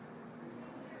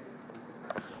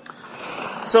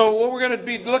So what we're going to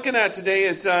be looking at today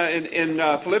is in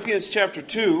Philippians chapter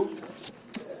 2,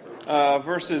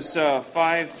 verses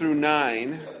 5 through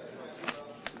 9.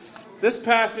 This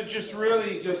passage just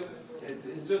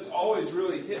always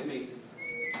really hit me.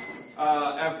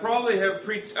 I probably have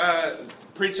preached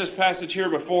this passage here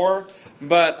before,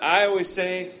 but I always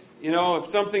say, if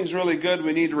something's really good,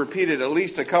 we need to repeat it at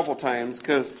least a couple times,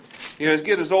 because you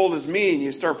get as old as me and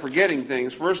you start forgetting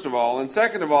things, first of all. And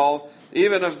second of all,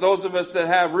 even if those of us that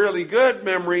have really good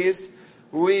memories,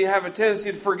 we have a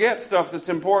tendency to forget stuff that's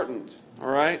important. All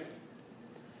right?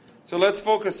 So let's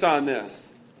focus on this.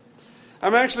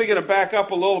 I'm actually going to back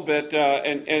up a little bit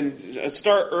and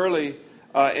start early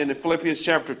in Philippians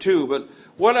chapter 2. But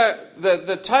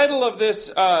the title of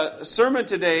this sermon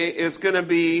today is going to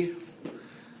be,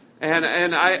 and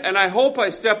I hope I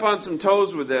step on some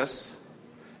toes with this,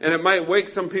 and it might wake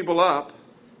some people up,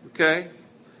 okay?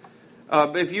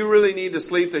 If you really need to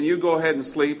sleep, then you go ahead and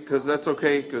sleep, because that's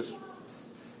okay, because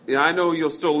I know you'll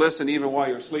still listen even while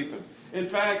you're sleeping. In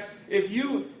fact, if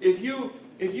you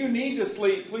need to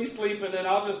sleep, please sleep, and then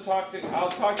I'll talk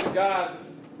to God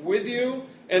with you,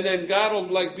 and then God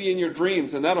will be in your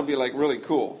dreams, and that'll be really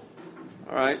cool.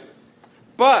 All right?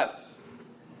 But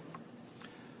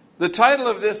the title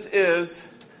of this is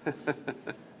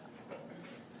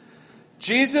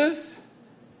Jesus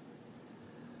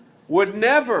would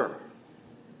never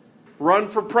run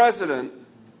for president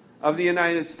of the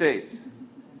United States.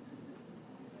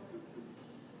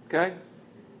 Okay?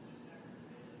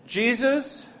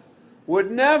 Jesus would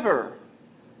never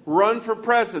run for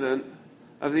president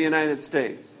of the United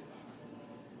States.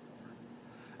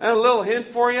 And a little hint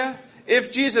for you,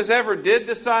 if Jesus ever did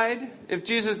decide, if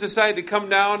Jesus decided to come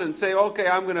down and say, okay,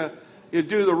 I'm going to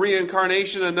do the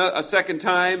reincarnation a second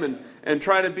time and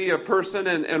try to be a person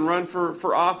and run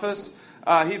for office,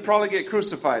 he'd probably get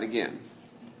crucified again.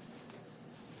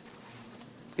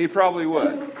 He probably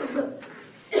would.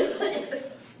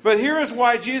 But here is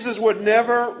why Jesus would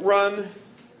never run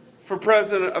for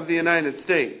president of the United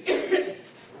States.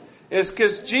 It's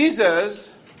because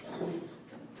Jesus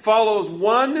follows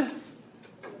one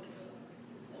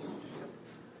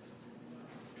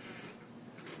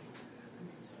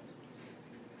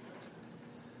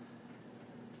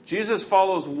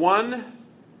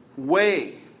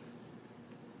way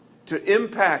to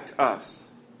impact us.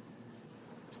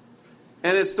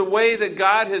 And it's the way that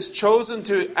God has chosen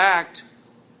to act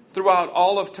throughout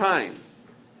all of time.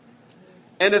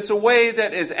 And it's a way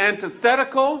that is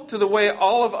antithetical to the way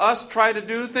all of us try to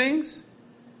do things.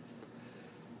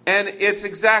 And it's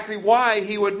exactly why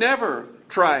he would never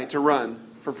try to run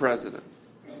for president.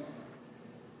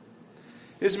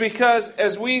 It's because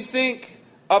as we think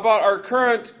about our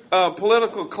current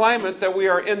political climate that we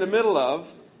are in the middle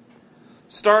of,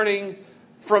 starting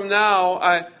from now,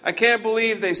 I can't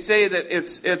believe they say that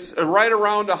it's right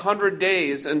around 100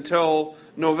 days until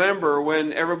November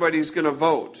when everybody's going to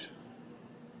vote.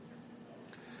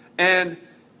 And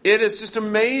it is just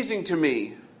amazing to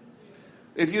me.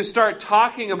 If you start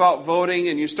talking about voting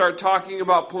and you start talking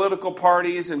about political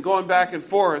parties and going back and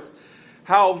forth,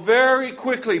 how very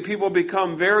quickly people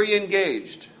become very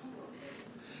engaged.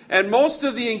 And most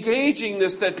of the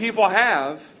engagingness that people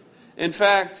have, in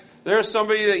fact, there's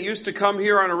somebody that used to come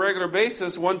here on a regular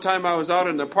basis. One time I was out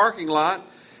in the parking lot,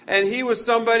 and he was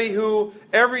somebody who,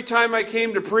 every time I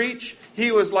came to preach,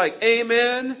 he was like,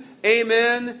 amen,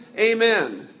 amen,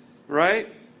 amen.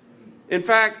 Right? In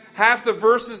fact, half the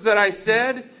verses that I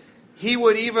said, he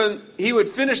would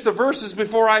finish the verses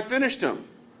before I finished them.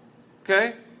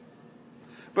 Okay?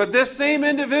 But this same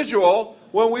individual,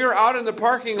 when we were out in the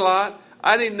parking lot,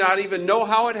 I did not even know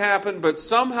how it happened, but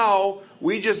somehow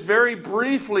we just very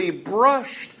briefly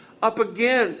brushed up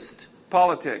against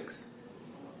politics.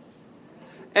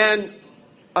 And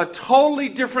a totally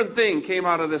different thing came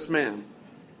out of this man.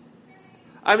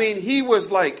 I mean, he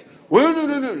was like,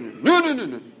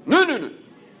 no.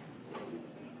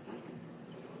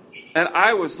 And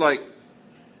I was like,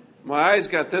 my eyes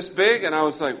got this big, and I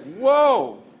was like,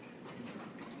 whoa.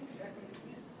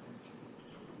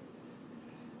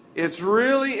 It's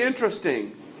really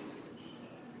interesting.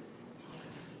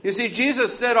 You see,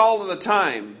 Jesus said all of the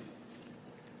time,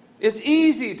 it's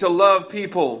easy to love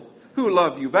people who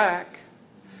love you back.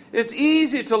 It's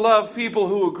easy to love people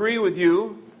who agree with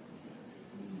you.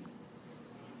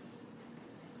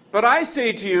 But I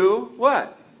say to you,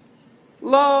 what?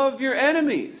 Love your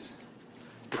enemies.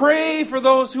 Pray for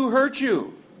those who hurt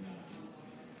you.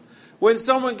 When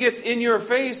someone gets in your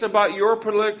face about your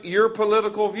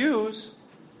political views,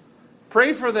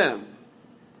 pray for them.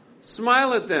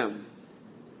 Smile at them.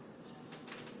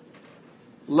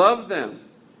 Love them.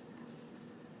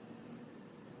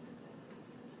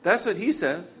 That's what he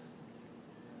says.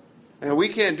 And we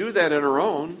can't do that on our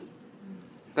own.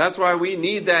 That's why we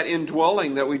need that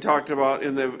indwelling that we talked about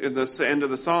in the end of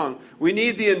the song. We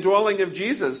need the indwelling of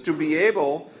Jesus to be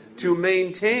able to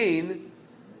maintain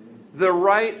the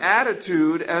right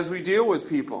attitude as we deal with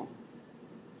people.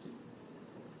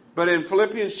 But in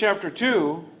Philippians chapter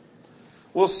 2,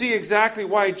 we'll see exactly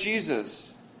why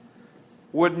Jesus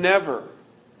would never,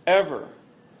 ever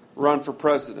run for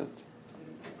president.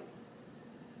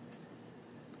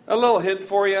 A little hint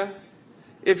for you.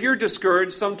 If you're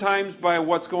discouraged sometimes by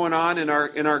what's going on in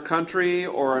our country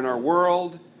or in our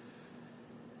world,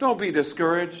 don't be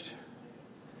discouraged.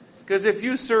 Because if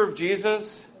you serve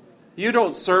Jesus, you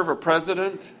don't serve a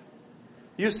president,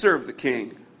 you serve the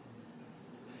King.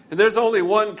 And there's only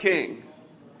one King.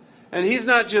 And he's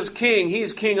not just King,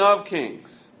 he's King of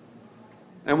Kings.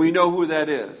 And we know who that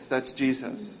is. That's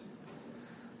Jesus.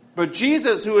 But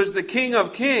Jesus, who is the King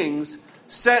of Kings,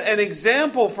 set an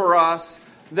example for us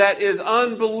that is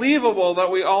unbelievable that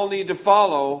we all need to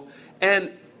follow.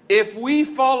 And if we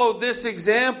follow this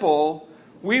example,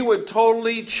 we would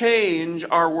totally change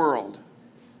our world.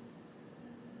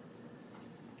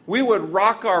 We would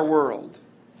rock our world.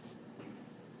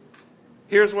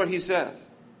 Here's what he says.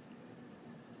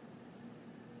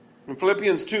 In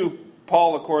Philippians 2,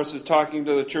 Paul, of course, is talking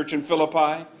to the church in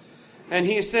Philippi. And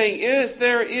he's saying, if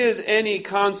there is any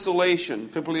consolation,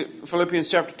 Philippians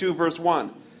chapter 2, verse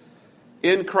 1,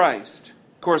 in Christ.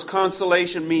 Of course,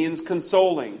 consolation means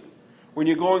consoling. When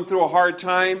you're going through a hard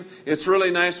time, it's really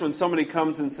nice when somebody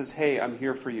comes and says, hey, I'm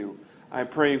here for you. I'm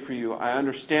praying for you. I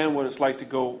understand what it's like to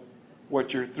go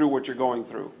what you're going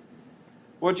through.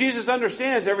 Well, Jesus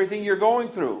understands everything you're going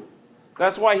through.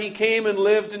 That's why he came and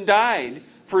lived and died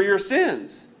for your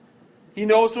sins. He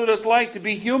knows what it's like to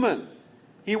be human.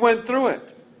 He went through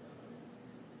it.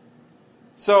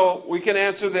 So we can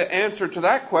answer the answer to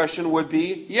that question would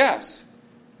be yes.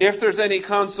 If there's any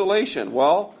consolation,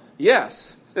 well,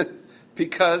 yes.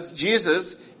 Because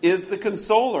Jesus is the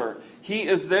consoler. He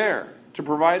is there to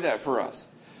provide that for us.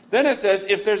 Then it says,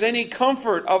 if there's any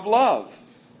comfort of love.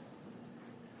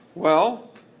 Well,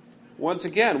 once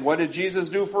again, what did Jesus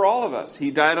do for all of us?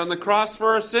 He died on the cross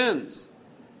for our sins.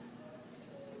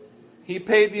 He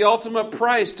paid the ultimate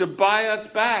price to buy us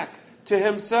back to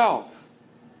himself.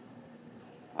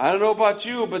 I don't know about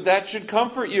you, but that should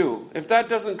comfort you. If that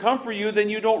doesn't comfort you, then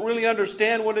you don't really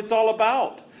understand what it's all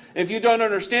about. If you don't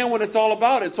understand what it's all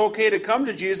about, it's okay to come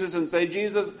to Jesus and say,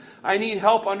 Jesus, I need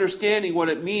help understanding what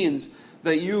it means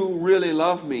that you really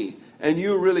love me and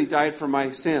you really died for my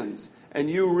sins and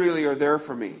you really are there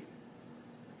for me.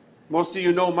 Most of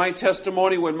you know my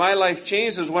testimony when my life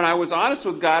changed is when I was honest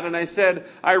with God and I said,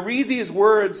 I read these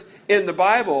words in the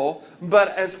Bible,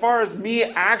 but as far as me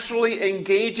actually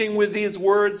engaging with these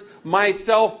words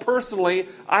myself personally,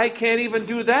 I can't even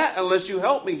do that unless you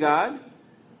help me, God.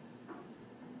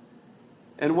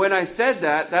 And when I said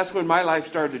that, that's when my life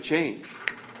started to change.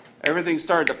 Everything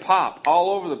started to pop all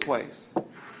over the place.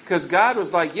 Because God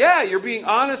was like, yeah, you're being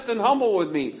honest and humble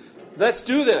with me. Let's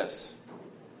do this.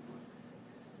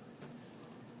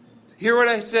 Hear what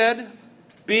I said?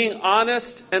 Being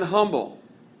honest and humble.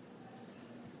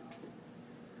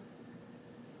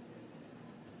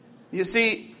 You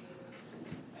see,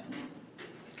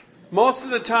 most of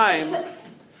the time,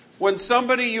 when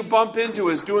somebody you bump into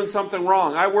is doing something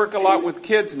wrong, I work a lot with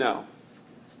kids now.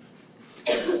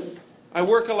 I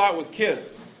work a lot with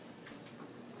kids.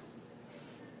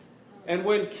 And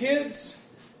when kids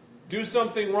do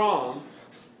something wrong,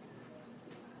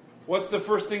 what's the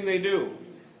first thing they do?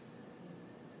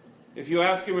 If you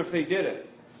ask them if they did it,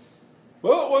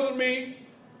 well, it wasn't me.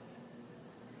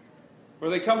 Or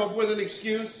they come up with an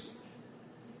excuse.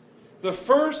 The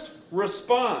first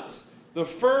response, the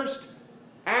first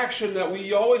action that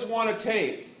we always want to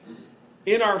take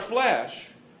in our flesh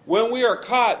when we are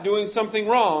caught doing something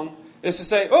wrong is to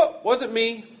say, oh, wasn't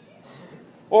me.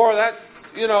 Or that's,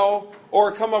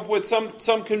 or come up with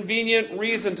some convenient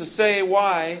reason to say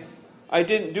why I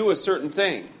didn't do a certain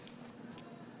thing.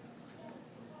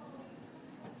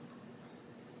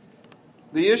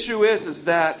 The issue is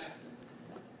that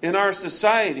in our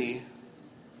society,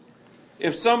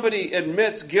 if somebody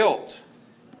admits guilt,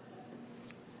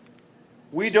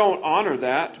 we don't honor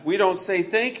that. We don't say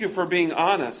thank you for being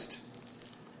honest.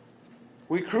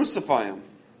 We crucify them.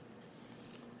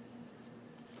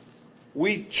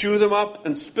 We chew them up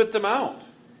and spit them out.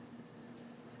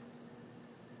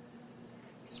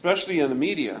 Especially in the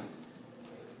media.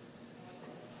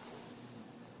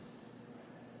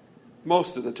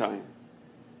 Most of the time.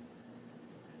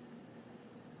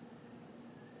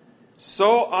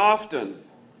 So often,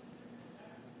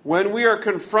 When we are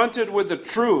confronted with the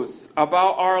truth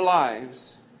about our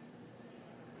lives,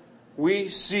 we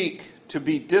seek to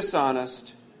be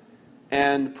dishonest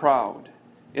and proud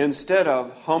instead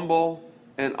of humble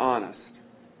and honest.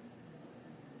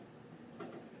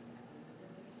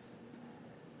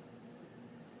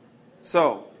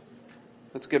 So,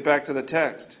 let's get back to the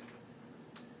text.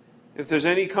 If there's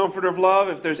any comfort of love,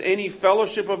 if there's any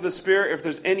fellowship of the Spirit, if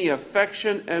there's any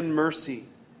affection and mercy.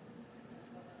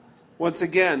 Once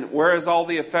again, where is all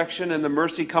the affection and the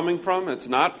mercy coming from? It's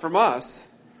not from us.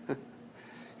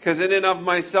 Because in and of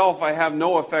myself, I have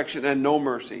no affection and no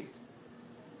mercy.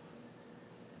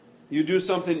 You do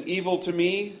something evil to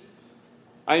me,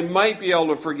 I might be able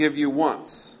to forgive you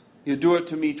once. You do it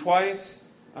to me twice,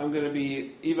 I'm going to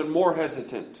be even more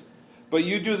hesitant. But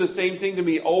you do the same thing to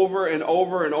me over and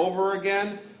over and over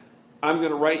again, I'm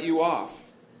going to write you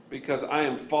off. Because I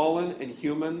am fallen and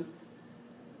human,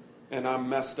 and I'm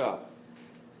messed up.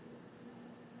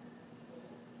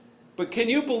 But can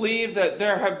you believe that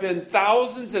there have been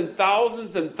thousands and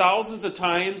thousands and thousands of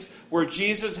times where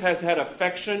Jesus has had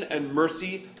affection and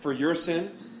mercy for your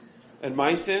sin and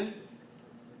my sin?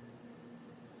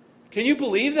 Can you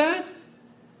believe that?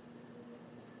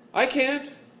 I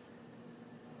can't.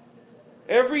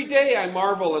 Every day I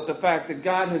marvel at the fact that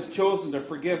God has chosen to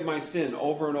forgive my sin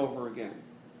over and over again.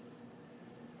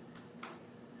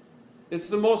 It's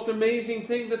the most amazing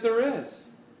thing that there is.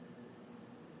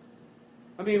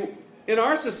 I mean, in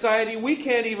our society, we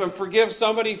can't even forgive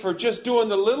somebody for just doing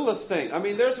the littlest thing. I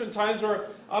mean, there's been times where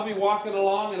I'll be walking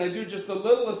along and I do just the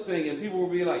littlest thing and people will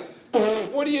be like,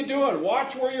 what are you doing?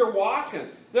 Watch where you're walking.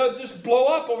 They'll just blow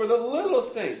up over the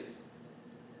littlest thing.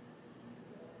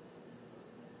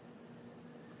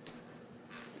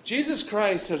 Jesus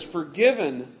Christ has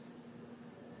forgiven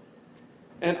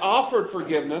and offered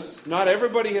forgiveness. Not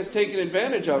everybody has taken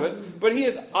advantage of it, but He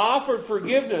has offered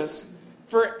forgiveness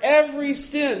for every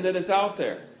sin that is out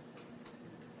there.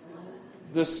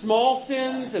 The small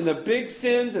sins and the big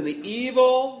sins and the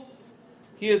evil.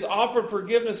 He has offered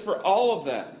forgiveness for all of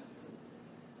that.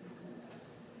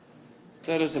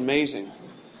 That is amazing.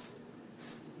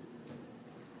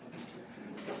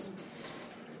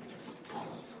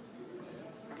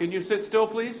 Can you sit still,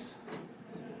 please?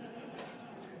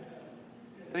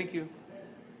 Thank you.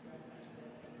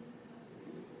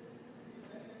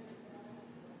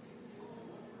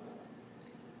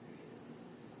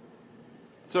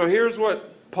 So here's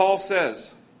what Paul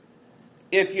says.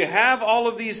 If you have all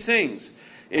of these things,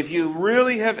 if you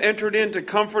really have entered into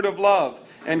comfort of love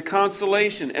and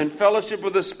consolation and fellowship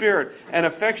with the Spirit and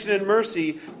affection and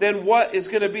mercy, then what is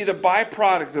going to be the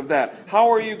byproduct of that? How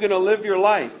are you going to live your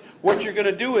life? What you're going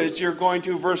to do is you're going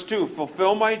to, verse 2,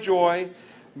 fulfill my joy,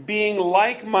 being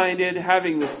like-minded,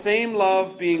 having the same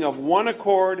love, being of one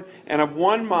accord and of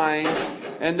one mind.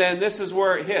 And then this is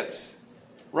where it hits.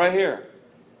 Right here.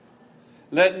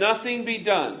 Let nothing be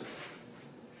done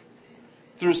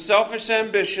through selfish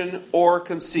ambition or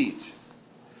conceit,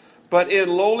 but in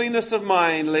lowliness of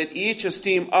mind let each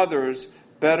esteem others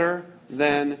better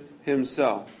than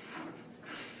himself.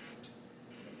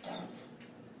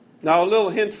 Now a little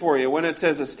hint for you, when it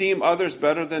says esteem others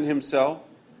better than himself,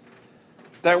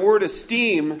 that word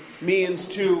esteem means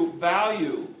to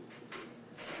value.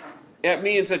 It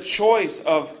means a choice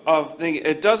of thing.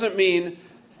 It doesn't mean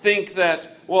think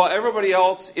that, well, everybody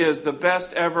else is the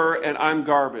best ever and I'm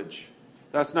garbage.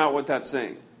 That's not what that's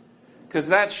saying. Because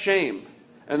that's shame.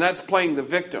 And that's playing the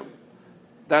victim.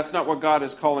 That's not what God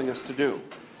is calling us to do.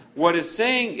 What it's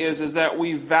saying is that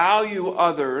we value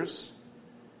others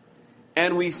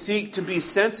and we seek to be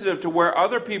sensitive to where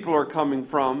other people are coming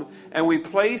from and we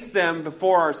place them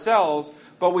before ourselves,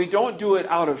 but we don't do it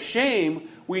out of shame.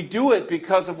 We do it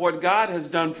because of what God has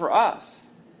done for us.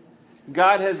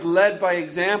 God has led by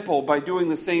example by doing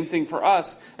the same thing for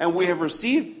us, and we have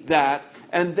received that,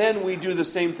 and then we do the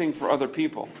same thing for other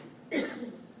people.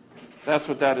 That's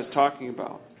what that is talking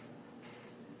about.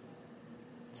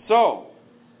 So,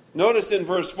 notice in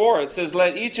verse 4, it says,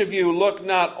 let each of you look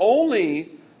not only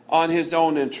on his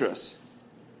own interests,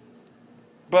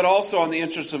 but also on the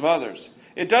interests of others.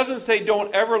 It doesn't say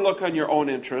don't ever look on your own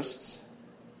interests.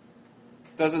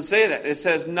 It doesn't say that. It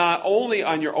says not only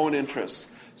on your own interests.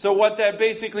 So what that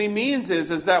basically means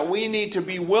is that we need to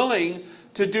be willing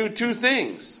to do two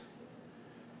things.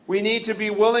 We need to be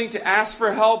willing to ask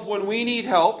for help when we need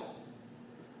help.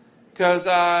 Because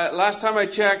last time I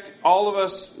checked, all of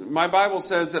us, my Bible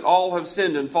says that all have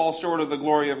sinned and fall short of the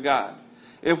glory of God.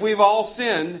 If we've all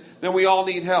sinned, then we all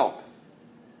need help.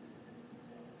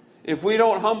 If we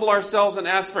don't humble ourselves and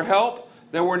ask for help,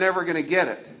 then we're never going to get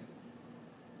it.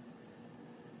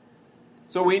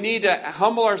 So we need to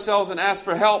humble ourselves and ask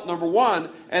for help, number one.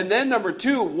 And then number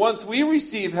two, once we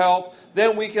receive help,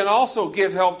 then we can also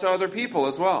give help to other people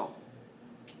as well.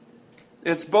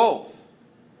 It's both.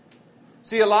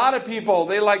 See, a lot of people,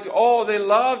 they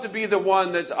love to be the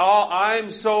one that's,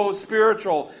 I'm so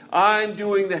spiritual. I'm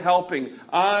doing the helping.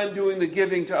 I'm doing the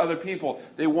giving to other people.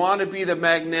 They want to be the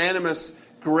magnanimous,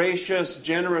 gracious,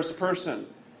 generous person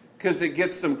because it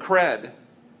gets them cred.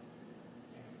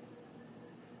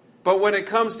 But when it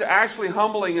comes to actually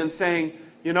humbling and saying,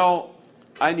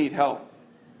 I need help.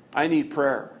 I need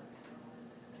prayer.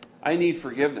 I need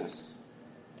forgiveness.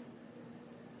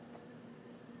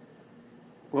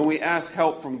 When we ask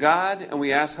help from God and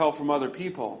we ask help from other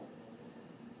people,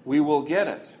 we will get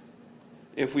it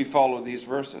if we follow these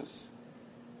verses.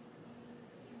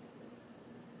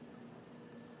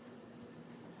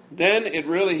 Then it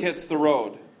really hits the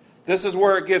road. This is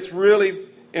where it gets really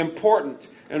important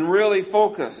and really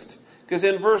focused. Because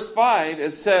in verse 5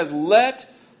 it says,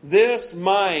 let this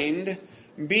mind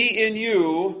be in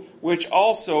you, which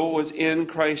also was in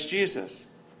Christ Jesus.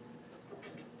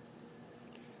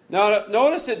 Now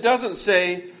notice it doesn't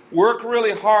say, work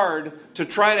really hard to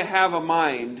try to have a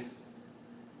mind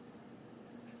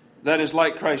that is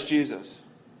like Christ Jesus.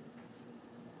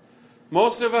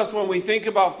 Most of us, when we think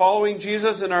about following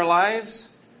Jesus in our lives,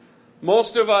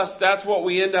 most of us, that's what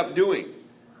we end up doing.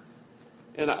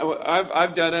 And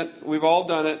I've done it. We've all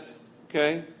done it.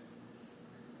 Okay?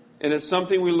 And it's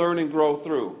something we learn and grow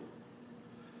through.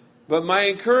 But my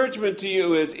encouragement to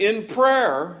you is, in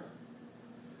prayer,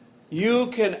 you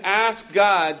can ask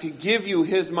God to give you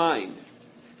His mind.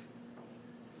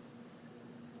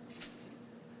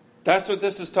 That's what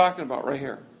this is talking about right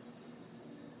here.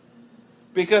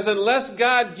 Because unless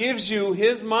God gives you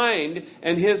His mind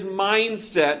and His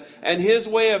mindset and His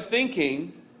way of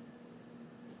thinking,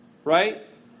 right?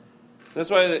 That's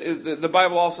why the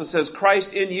Bible also says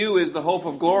Christ in you is the hope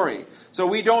of glory. So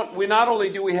we not only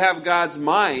do we have God's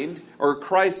mind or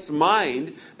Christ's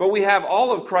mind, but we have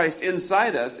all of Christ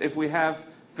inside us if we have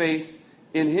faith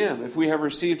in Him, if we have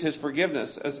received His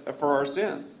forgiveness for our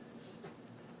sins.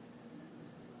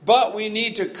 But we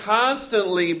need to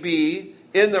constantly be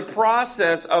in the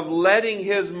process of letting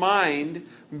His mind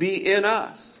be in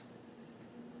us.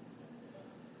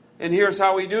 And here's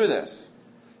how we do this.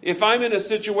 If I'm in a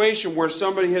situation where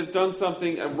somebody has done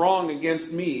something wrong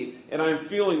against me, and I'm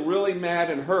feeling really mad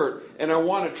and hurt, and I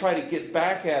want to try to get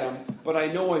back at them, but I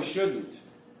know I shouldn't,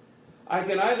 I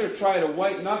can either try to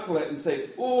white knuckle it and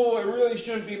say, oh, I really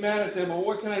shouldn't be mad at them, or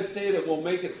what can I say that will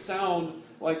make it sound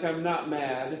like I'm not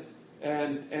mad,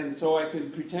 and so I can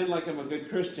pretend like I'm a good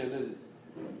Christian and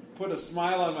put a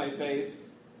smile on my face,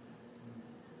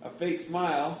 a fake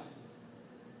smile.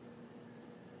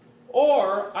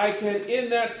 Or I can,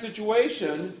 in that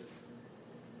situation,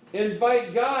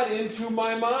 invite God into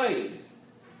my mind.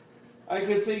 I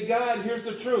can say, God, here's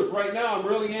the truth. Right now I'm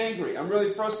really angry. I'm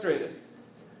really frustrated.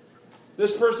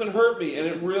 This person hurt me and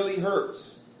it really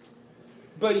hurts.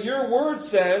 But your word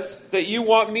says that you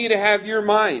want me to have your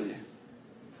mind.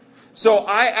 So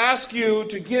I ask you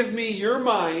to give me your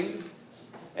mind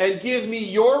and give me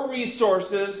your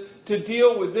resources to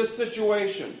deal with this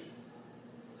situation.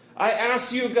 I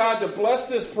ask you, God, to bless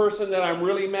this person that I'm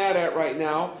really mad at right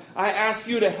now. I ask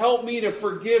you to help me to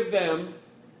forgive them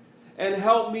and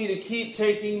help me to keep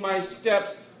taking my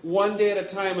steps one day at a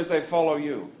time as I follow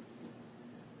you.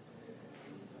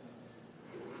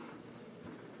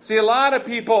 See, a lot of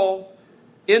people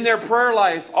in their prayer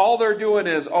life, all they're doing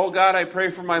is, oh God, I pray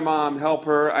for my mom, help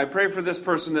her. I pray for this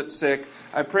person that's sick.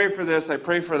 I pray for this, I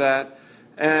pray for that.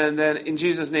 And then in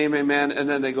Jesus' name, amen, and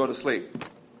then they go to sleep.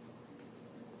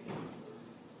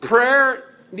 Prayer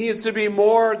needs to be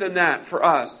more than that for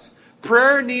us.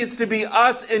 Prayer needs to be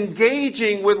us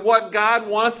engaging with what God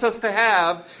wants us to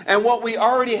have and what we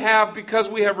already have because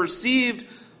we have received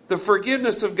the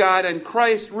forgiveness of God and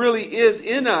Christ really is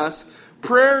in us.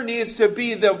 Prayer needs to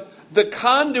be the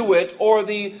conduit or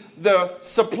the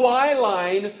supply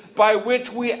line by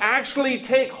which we actually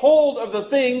take hold of the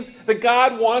things that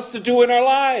God wants to do in our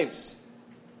lives.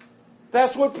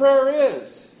 That's what prayer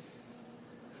is.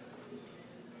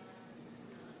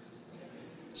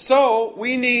 So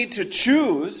we need to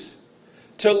choose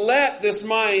to let this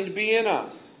mind be in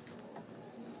us.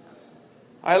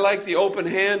 I like the open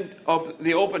hand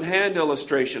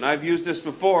illustration. I've used this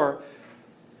before.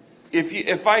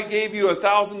 If I gave you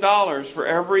 $1,000 for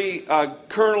every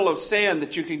kernel of sand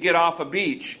that you could get off a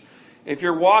beach, if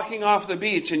you're walking off the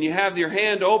beach and you have your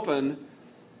hand open,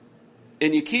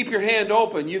 and you keep your hand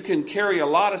open, you can carry a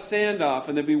lot of sand off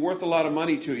and it'd be worth a lot of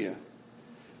money to you.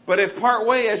 But if part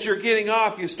way as you're getting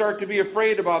off, you start to be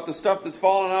afraid about the stuff that's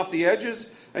falling off the edges,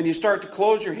 and you start to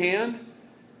close your hand,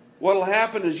 what will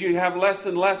happen is you have less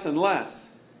and less and less.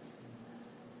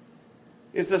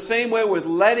 It's the same way with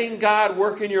letting God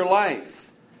work in your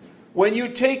life. When you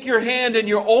take your hand and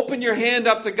you open your hand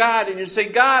up to God and you say,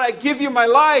 God, I give you my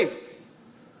life.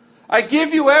 I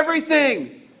give you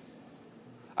everything.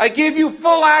 I give you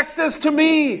full access to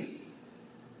me.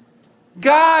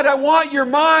 God, I want your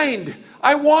mind.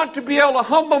 I want to be able to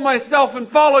humble myself and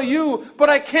follow you, but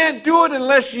I can't do it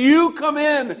unless you come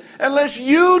in, unless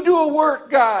you do a work,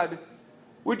 God.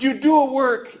 Would you do a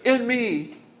work in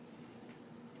me?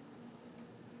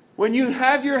 When you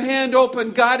have your hand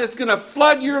open, God is going to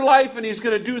flood your life and He's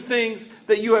going to do things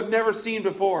that you have never seen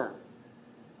before.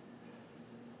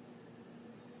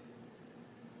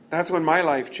 That's when my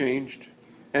life changed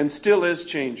and still is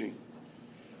changing.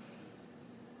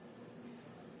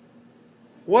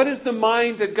 What is the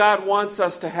mind that God wants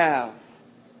us to have?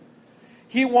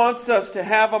 He wants us to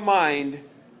have a mind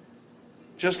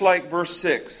just like verse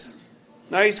 6.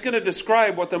 Now He's going to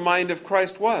describe what the mind of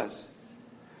Christ was.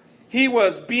 He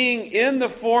was, being in the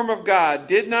form of God,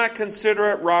 did not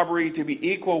consider it robbery to be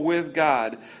equal with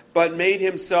God, but made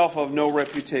Himself of no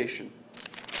reputation.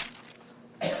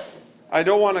 I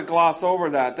don't want to gloss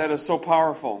over that. That is so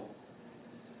powerful.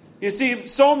 You see,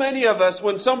 so many of us,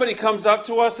 when somebody comes up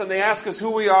to us and they ask us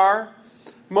who we are,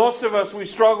 most of us, we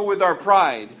struggle with our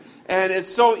pride. And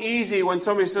it's so easy when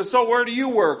somebody says, so where do you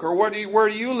work? Or where do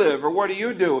you live? Or what do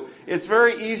you do? It's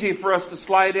very easy for us to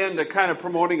slide into kind of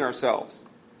promoting ourselves.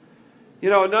 You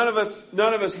know, none of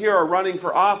us here are running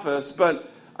for office,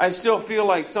 but I still feel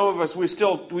like some of us, we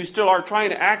still are trying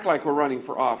to act like we're running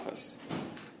for office.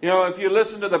 You know, if you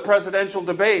listen to the presidential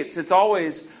debates, it's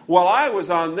always, well, I was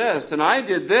on this, and I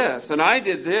did this, and I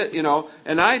did this,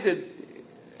 and I did,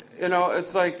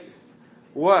 it's like,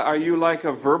 what, are you like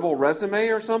a verbal resume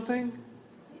or something?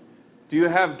 Do you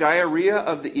have diarrhea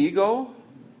of the ego?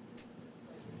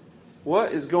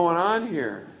 What is going on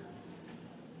here?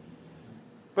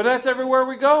 But that's everywhere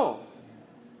we go.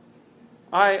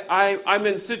 I'm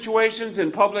in situations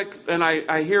in public, and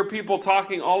I hear people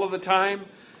talking all of the time.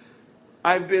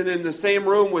 I've been in the same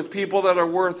room with people that are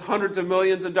worth hundreds of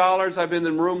millions of dollars. I've been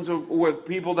in rooms with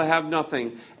people that have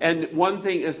nothing. And one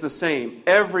thing is the same.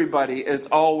 Everybody is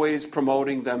always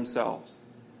promoting themselves.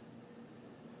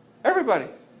 Everybody.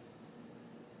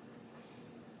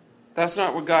 That's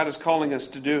not what God is calling us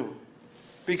to do.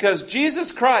 Because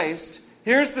Jesus Christ,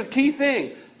 here's the key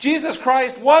thing. Jesus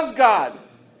Christ was God.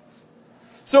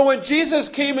 So when Jesus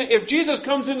came, if Jesus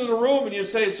comes into the room and you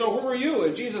say, so who are you?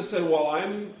 And Jesus said, well,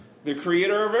 I'm the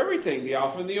creator of everything, the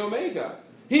Alpha and the Omega.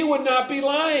 He would not be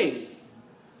lying.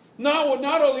 Not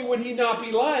only would He not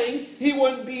be lying, He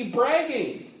wouldn't be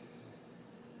bragging.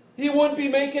 He wouldn't be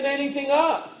making anything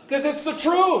up, because it's the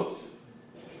truth.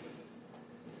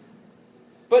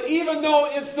 But even though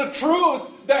it's the truth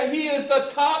that He is the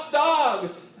top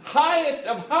dog, highest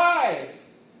of high,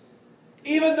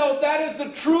 even though that is the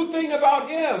true thing about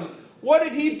Him, what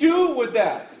did He do with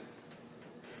that?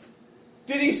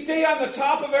 Did He stay on the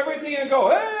top of everything and go,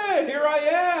 hey, here I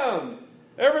am.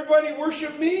 Everybody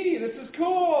worship me. This is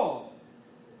cool.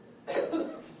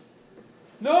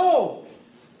 No.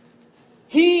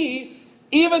 He,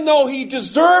 even though He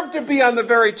deserved to be on the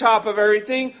very top of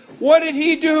everything, what did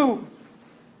He do?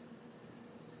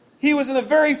 He was in the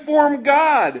very form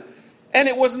God. And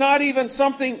it was not even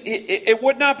something, it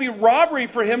would not be robbery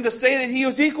for Him to say that He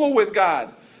was equal with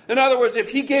God. In other words,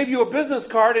 if He gave you a business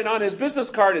card and on His business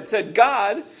card it said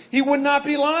God, He would not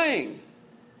be lying.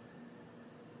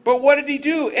 But what did He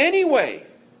do anyway?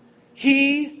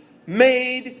 He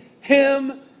made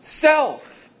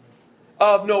Himself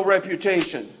of no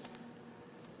reputation.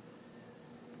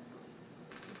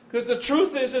 Because the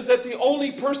truth is that the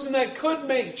only person that could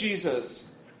make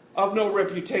Jesus of no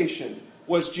reputation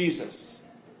was Jesus.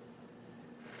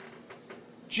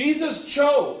 Jesus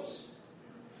chose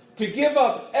to give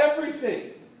up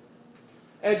everything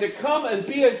and to come and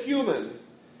be a human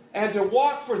and to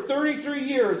walk for 33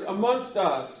 years amongst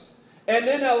us and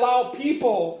then allow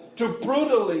people to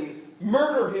brutally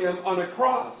murder Him on a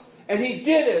cross. And He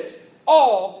did it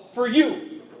all for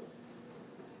you.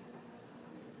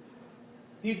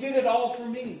 He did it all for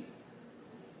me.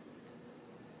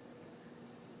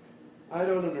 I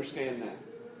don't understand that.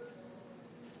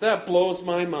 That blows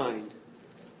my mind.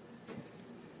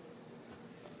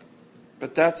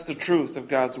 But that's the truth of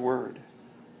God's Word.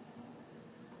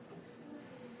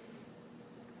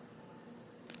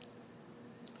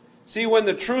 See, when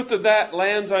the truth of that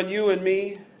lands on you and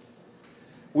me,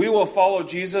 we will follow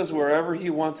Jesus wherever He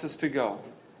wants us to go.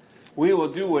 We will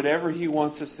do whatever He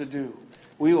wants us to do.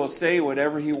 We will say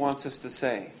whatever He wants us to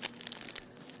say.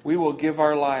 We will give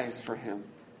our lives for Him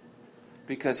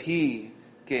because He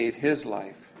gave His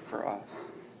life for us.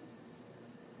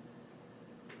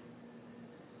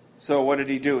 So what did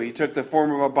He do? He took the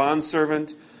form of a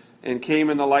bondservant and came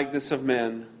in the likeness of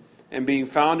men. And being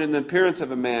found in the appearance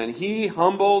of a man, He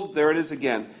humbled, there it is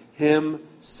again,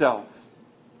 Himself.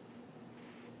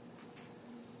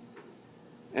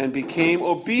 And became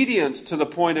obedient to the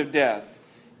point of death,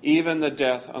 even the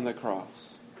death on the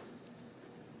cross.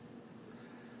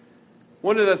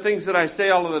 One of the things that I say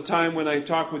all of the time when I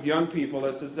talk with young people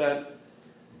is that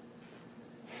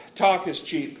talk is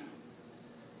cheap.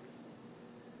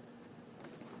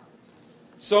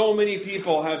 So many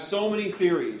people have so many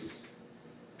theories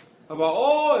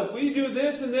about, if we do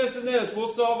this and this and this, we'll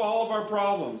solve all of our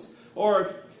problems.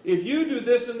 Or if you do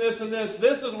this and this and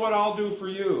this is what I'll do for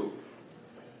you.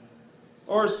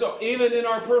 Or so even in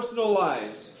our personal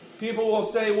lives, people will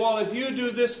say, well, if you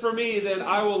do this for me, then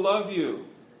I will love you.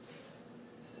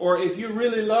 Or if you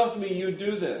really love me, you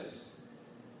do this.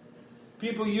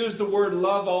 People use the word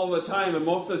love all the time, and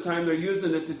most of the time they're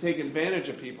using it to take advantage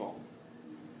of people.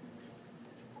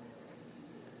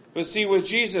 But see, with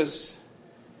Jesus,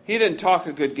 He didn't talk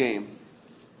a good game.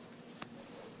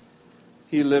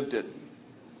 He lived it.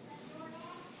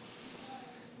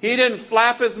 He didn't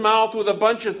flap His mouth with a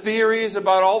bunch of theories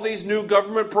about all these new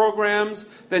government programs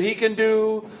that He can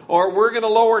do, or we're going to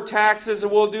lower taxes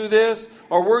and we'll do this,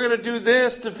 or we're going to do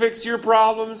this to fix your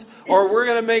problems, or we're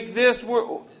going to make this.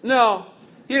 No,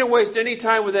 He didn't waste any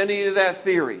time with any of that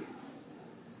theory.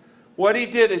 What He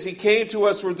did is He came to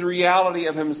us with the reality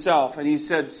of Himself, and He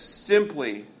said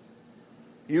simply,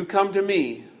 you come to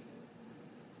me,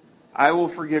 I will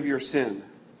forgive your sin,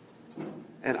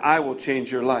 and I will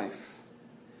change your life.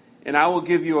 And I will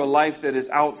give you a life that is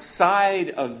outside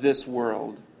of this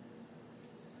world.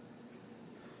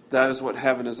 That is what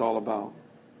heaven is all about.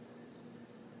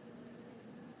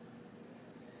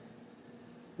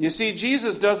 You see,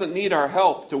 Jesus doesn't need our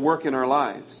help to work in our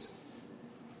lives.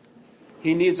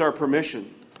 He needs our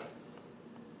permission.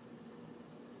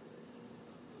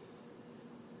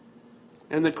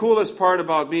 And the coolest part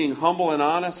about being humble and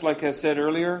honest, like I said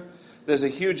earlier, there's a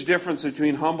huge difference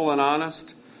between humble and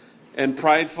honest and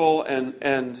prideful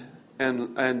and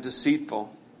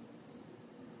deceitful.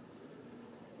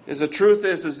 The truth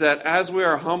is that as we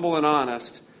are humble and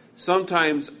honest,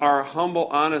 sometimes our humble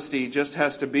honesty just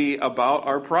has to be about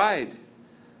our pride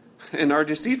and our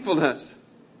deceitfulness.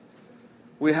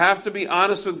 We have to be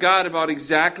honest with God about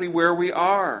exactly where we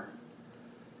are.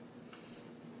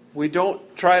 We don't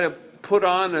try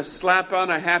to slap on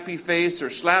a happy face or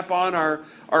slap on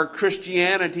our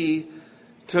Christianity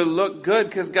to look good,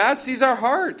 because God sees our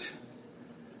heart.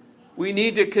 We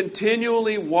need to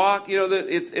continually walk.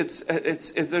 There's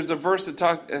a verse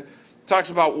that talks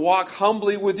about walk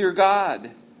humbly with your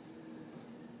God.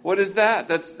 What is that?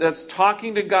 That's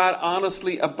talking to God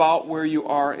honestly about where you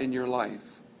are in your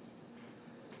life.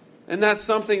 And that's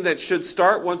something that should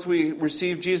start once we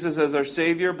receive Jesus as our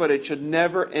Savior, but it should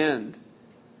never end.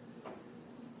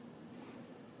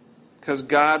 Because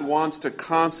God wants to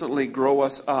constantly grow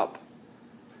us up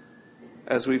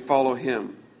as we follow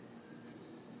Him.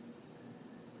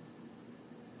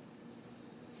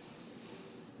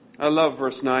 I love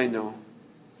verse 9 though.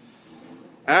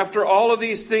 After all of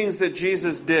these things that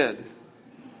Jesus did,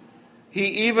 He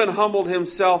even humbled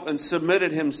Himself and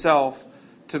submitted Himself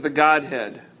to the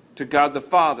Godhead, to God the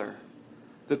Father.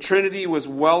 The Trinity was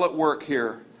well at work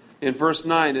here. In verse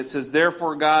 9 it says,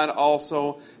 therefore God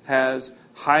also has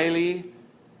highly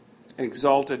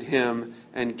exalted Him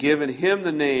and given Him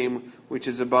the name which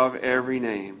is above every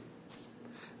name,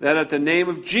 that at the name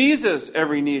of Jesus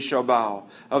every knee shall bow,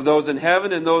 of those in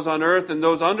heaven and those on earth and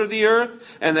those under the earth,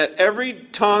 and that every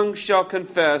tongue shall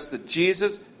confess that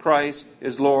Jesus Christ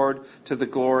is Lord, to the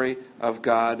glory of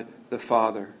God the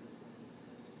Father.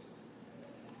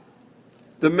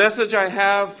 The message I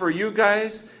have for you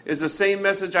guys is the same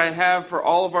message I have for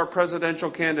all of our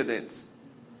presidential candidates.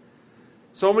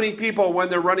 So many people, when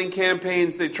they're running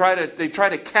campaigns, they try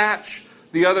to catch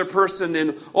the other person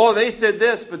in, they said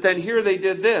this, but then here they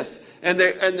did this.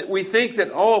 And we think that,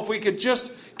 if we could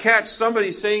just catch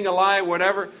somebody saying a lie,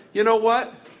 whatever. You know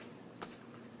what?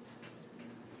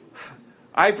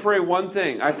 I pray one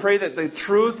thing. I pray that the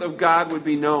truth of God would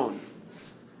be known.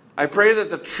 I pray that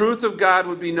the truth of God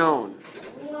would be known.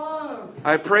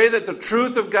 I pray that the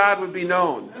truth of God would be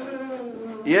known.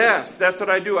 Yes, that's what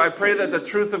I do. I pray that the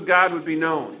truth of God would be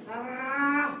known.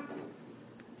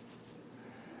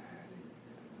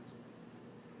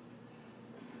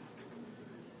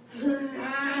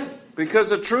 Because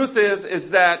the truth is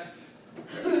that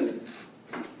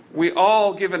we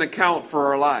all give an account for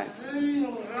our lives.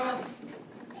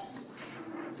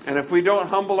 And if we don't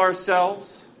humble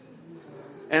ourselves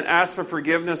and ask for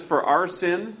forgiveness for our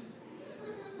sin,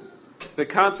 the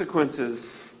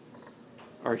consequences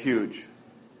are huge.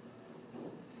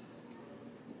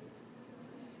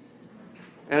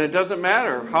 And it doesn't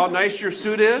matter how nice your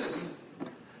suit is.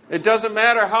 It doesn't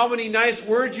matter how many nice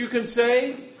words you can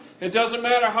say. It doesn't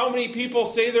matter how many people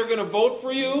say they're going to vote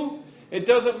for you. It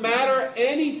doesn't matter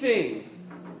anything.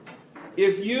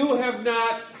 If you have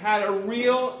not had a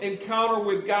real encounter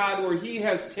with God where He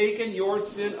has taken your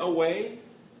sin away,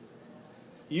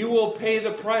 you will pay the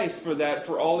price for that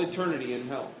for all eternity in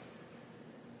hell.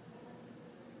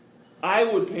 I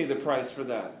would pay the price for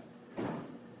that.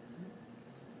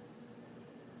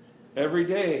 Every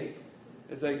day,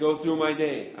 as I go through my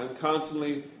day, I'm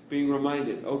constantly being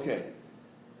reminded, okay,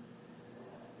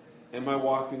 am I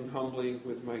walking humbly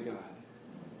with my God?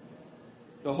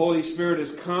 The Holy Spirit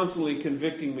is constantly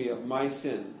convicting me of my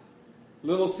sin.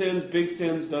 Little sins, big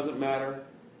sins, doesn't matter.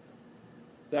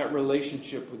 That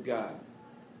relationship with God.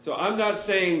 So I'm not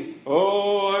saying,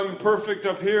 oh, I'm perfect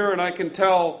up here and I can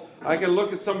tell, I can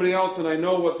look at somebody else and I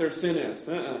know what their sin is.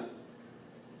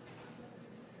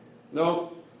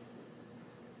 No.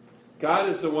 God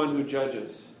is the one who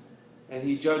judges. And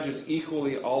He judges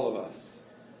equally all of us.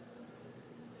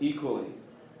 Equally.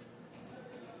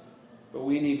 But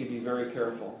we need to be very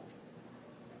careful.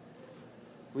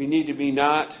 We need to be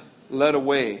not led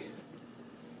away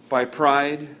by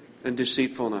pride and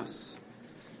deceitfulness.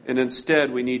 And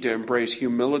instead, we need to embrace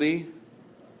humility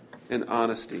and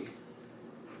honesty.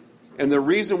 And the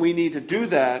reason we need to do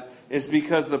that is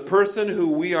because the person who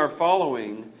we are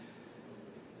following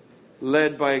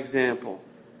led by example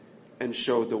and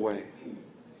showed the way.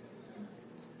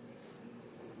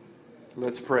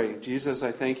 Let's pray. Jesus,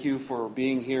 I thank You for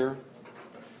being here.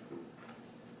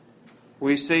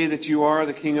 We say that You are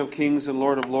the King of Kings and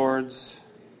Lord of Lords.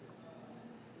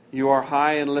 You are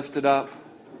high and lifted up.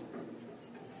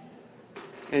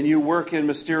 And You work in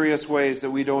mysterious ways that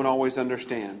we don't always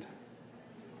understand.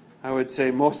 I would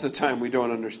say most of the time we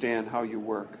don't understand how You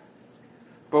work.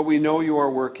 But we know You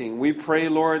are working. We pray,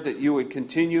 Lord, that You would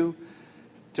continue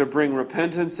to bring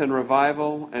repentance and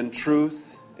revival and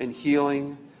truth and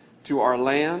healing to our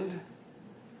land,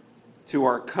 to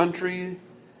our country,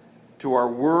 to our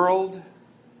world.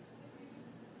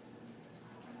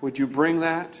 Would You bring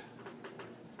that?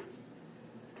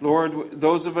 Lord,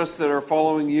 those of us that are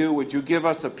following You, would You give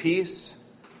us a peace,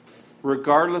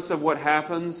 regardless of what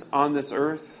happens on this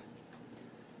earth?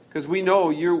 Because we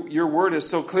know your word is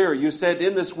so clear. You said,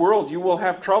 in this world you will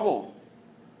have trouble.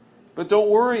 But don't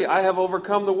worry, I have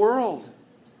overcome the world.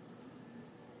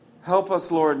 Help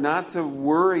us, Lord, not to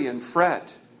worry and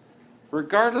fret,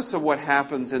 regardless of what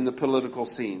happens in the political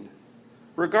scene,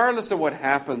 regardless of what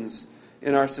happens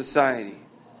in our society.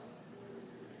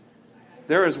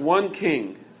 There is one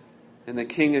king, and the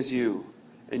king is You.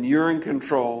 And You're in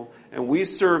control, and we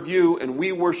serve You, and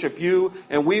we worship You,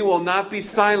 and we will not be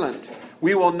silent.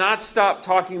 We will not stop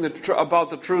talking about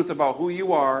the truth about who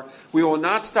You are. We will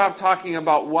not stop talking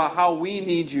about how we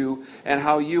need You and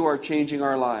how You are changing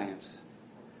our lives.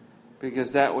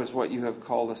 Because that was what You have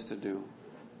called us to do.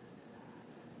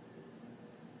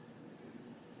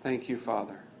 Thank You,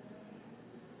 Father.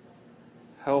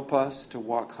 Help us to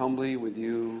walk humbly with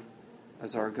You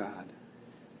as our God.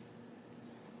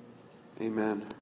 Amen.